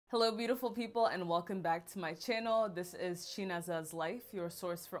Hello beautiful people and welcome back to my channel. This is Shinaza's Life, your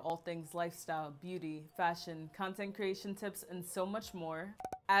source for all things lifestyle, beauty, fashion, content creation tips, and so much more.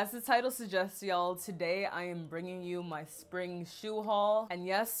 As the title suggests, y'all, today I am bringing you my spring shoe haul. And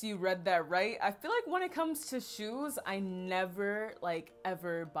yes, you read that right. I feel like when it comes to shoes, I never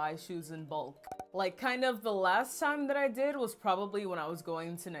ever buy shoes in bulk. Like kind of the last time that I did was probably when I was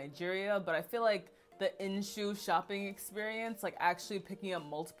going to Nigeria, but I feel like the in-shoe shopping experience, like actually picking up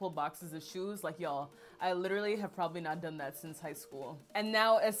multiple boxes of shoes, like y'all, I literally have probably not done that since high school. And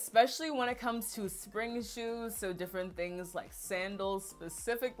now, especially when it comes to spring shoes, so different things like sandals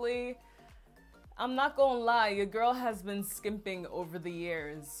specifically, I'm not gonna lie, your girl has been skimping over the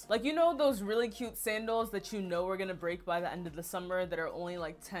years. Like, you know those really cute sandals that you know are gonna break by the end of the summer that are only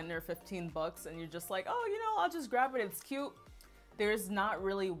like 10 or 15 bucks and you're just like, oh, you know, I'll just grab it, it's cute. There's not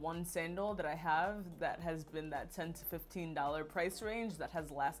really one sandal that I have that has been that $10 to $15 price range that has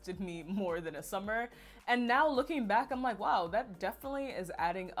lasted me more than a summer. And now looking back, I'm like, wow, that definitely is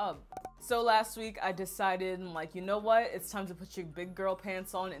adding up. So last week I decided, like, you know what? It's time to put your big girl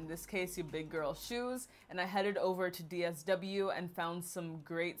pants on, in this case, your big girl shoes. And I headed over to DSW and found some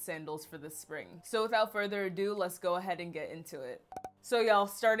great sandals for this spring. So without further ado, let's go ahead and get into it. So y'all,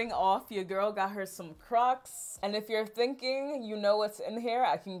 starting off, your girl got her some Crocs. And if you're thinking you know what's in here,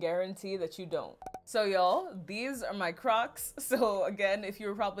 I can guarantee that you don't. So y'all, these are my Crocs. So again, if you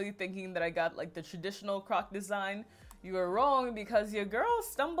were probably thinking that I got like the traditional Croc design, you were wrong, because your girl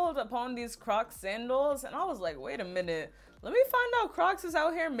stumbled upon these Croc sandals and I was like, wait a minute, let me find out Crocs is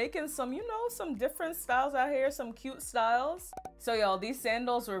out here making some, you know, some different styles out here, some cute styles. So y'all, these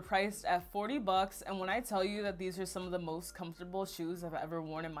sandals were priced at 40 bucks, and when I tell you that these are some of the most comfortable shoes I've ever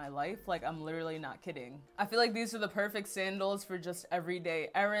worn in my life, like, I'm literally not kidding. I feel like these are the perfect sandals for just everyday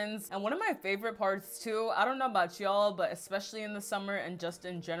errands. And one of my favorite parts too, I don't know about y'all, but especially in the summer and just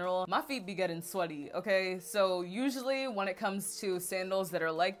in general, my feet be getting sweaty, okay? So usually when it comes to sandals that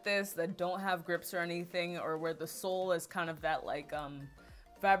are like this, that don't have grips or anything, or where the sole is kind of that like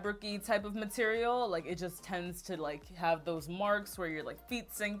fabric-y type of material, like it just tends to like have those marks where your like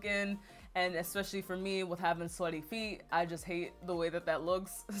feet sink in. And especially for me with having sweaty feet, I just hate the way that that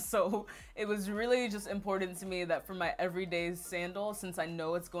looks. So it was really just important to me that for my everyday sandal, since I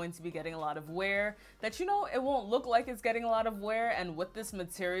know it's going to be getting a lot of wear, that, you know, it won't look like it's getting a lot of wear. And with this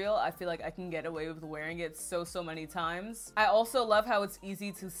material, I feel like I can get away with wearing it so many times. I also love how it's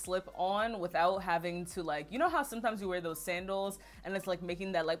easy to slip on without having to, like, you know how sometimes you wear those sandals and it's like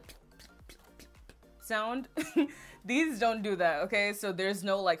making that like sound? These don't do that, okay? So there's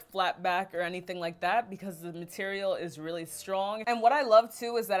no like flat back or anything like that because the material is really strong. And what I love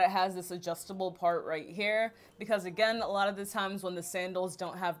too is that it has this adjustable part right here, because again, a lot of the times when the sandals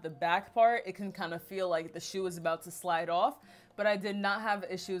don't have the back part, it can kind of feel like the shoe is about to slide off. But I did not have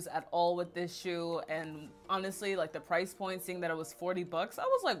issues at all with this shoe, and honestly, like the price point, seeing that it was 40 bucks, I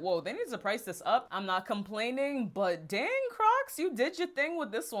was like, whoa, they need to price this up. I'm not complaining, but dang, Crocs, you did your thing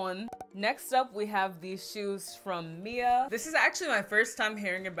with this one. Next up, we have these shoes from Mia. This is actually my first time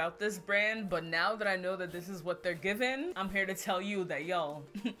hearing about this brand, but now that I know that this is what they're given, I'm here to tell you that y'all,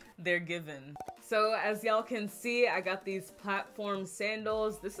 they're given. So as y'all can see, I got these platform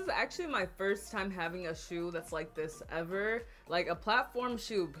sandals. This is actually my first time having a shoe that's like this ever. Like a platform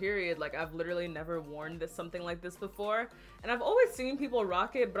shoe, period. Like I've literally never worn something like this before. And I've always seen people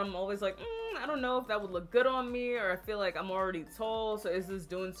rock it, but I'm always like, I don't know if that would look good on me, or I feel like I'm already tall, so is this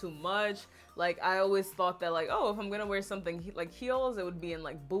doing too much? Like I always thought that like, oh, if I'm gonna wear something like heels, it would be in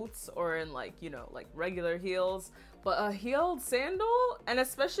like boots or in like, you know, like regular heels. But a heeled sandal, and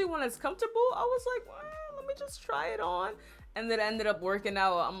especially when it's comfortable, I was like, well, let me just try it on. And then ended up working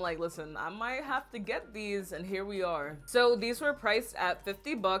out. I'm like, listen, I might have to get these, and here we are. So these were priced at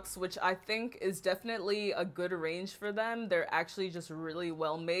 50 bucks, which I think is definitely a good range for them. They're actually just really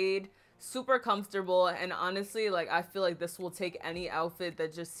well made, super comfortable, and honestly, like I feel like this will take any outfit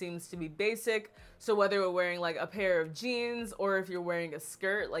that just seems to be basic. So whether we're wearing like a pair of jeans or if you're wearing a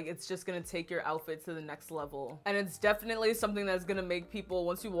skirt, like it's just gonna take your outfit to the next level. And it's definitely something that's gonna make people,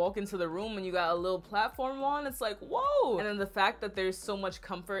 once you walk into the room and you got a little platform on, it's like, whoa. And then the fact that there's so much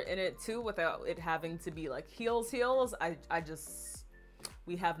comfort in it too, without it having to be like heels, I just,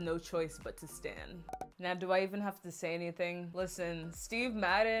 we have no choice but to stand. Now, do I even have to say anything? Listen, Steve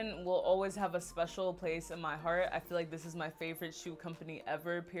Madden will always have a special place in my heart. I feel like this is my favorite shoe company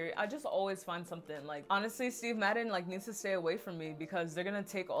ever, period. I just always find something. Like, honestly, Steve Madden like needs to stay away from me because they're gonna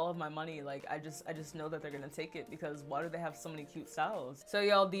take all of my money. Like, I just know that they're gonna take it because why do they have so many cute styles? So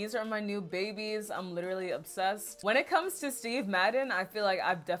y'all, these are my new babies. I'm literally obsessed. When it comes to Steve Madden, I feel like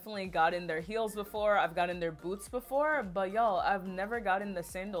I've definitely gotten their heels before. I've gotten their boots before, but y'all, I've never gotten the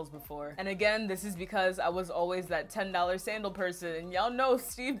sandals before. And again, this is because I was always that $10 sandal person, and y'all know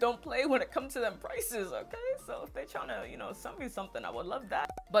Steve don't play when it comes to them prices, okay? So if they tryna, you know, send me something, I would love that.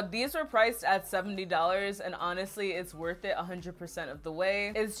 But these were priced at $70, and honestly, it's worth it 100% of the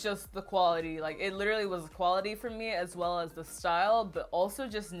way. It's just the quality. Like, it literally was quality for me as well as the style, but also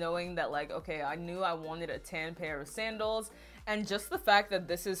just knowing that, like, okay, I knew I wanted a tan pair of sandals, and just the fact that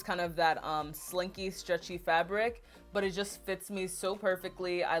this is kind of that slinky, stretchy fabric, but it just fits me so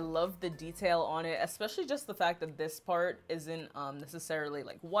perfectly. I love the detail on it, especially just the fact that this part isn't necessarily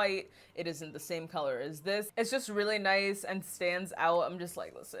like white. It isn't the same color as this. It's just really nice and stands out. I'm just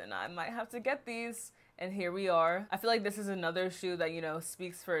like, listen, I might have to get these. And here we are. I feel like this is another shoe that, you know,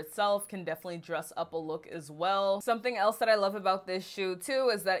 speaks for itself, can definitely dress up a look as well. Something else that I love about this shoe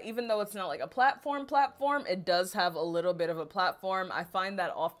too is that even though it's not like a platform, it does have a little bit of a platform. I find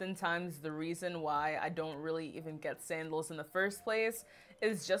that oftentimes the reason why I don't really even get sandals in the first place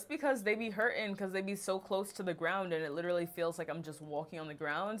is just because they be hurting because they be so close to the ground and it literally feels like I'm just walking on the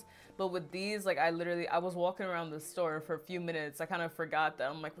ground. But with these, like I was walking around the store for a few minutes. I kind of forgot that.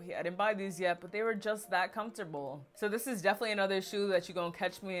 I'm like, wait, I didn't buy these yet, but they were just that comfortable. So this is definitely another shoe that you're gonna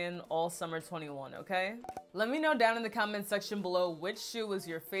catch me in all summer 21, okay? Let me know down in the comment section below which shoe was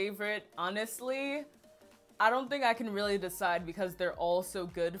your favorite. Honestly, I don't think I can really decide because they're all so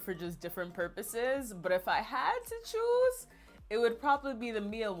good for just different purposes. But if I had to choose, it would probably be the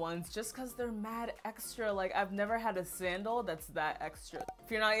Mia ones just because they're mad extra. Like, I've never had a sandal that's that extra.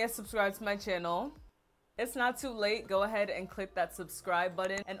 If you're not yet subscribed to my channel, it's not too late. Go ahead and click that subscribe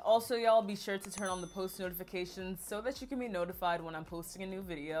button. And also, y'all, be sure to turn on the post notifications so that you can be notified when I'm posting a new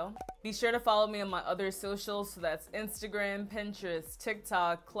video. Be sure to follow me on my other socials. So that's Instagram, Pinterest,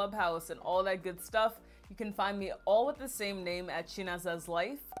 TikTok, Clubhouse, and all that good stuff. You can find me all with the same name at Shinaza's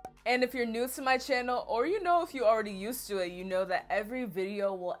Life. And if you're new to my channel, or you know if you already used to it, you know that every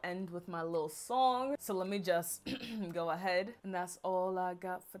video will end with my little song. So let me just go ahead. And that's all I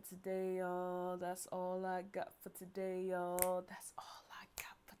got for today, y'all. That's all I got for today, y'all. That's all I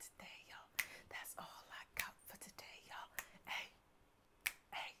got for today, y'all. That's all I got for today, y'all. Hey,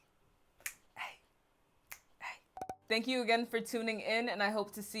 hey, hey, hey. Thank you again for tuning in, and I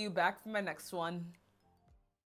hope to see you back for my next one.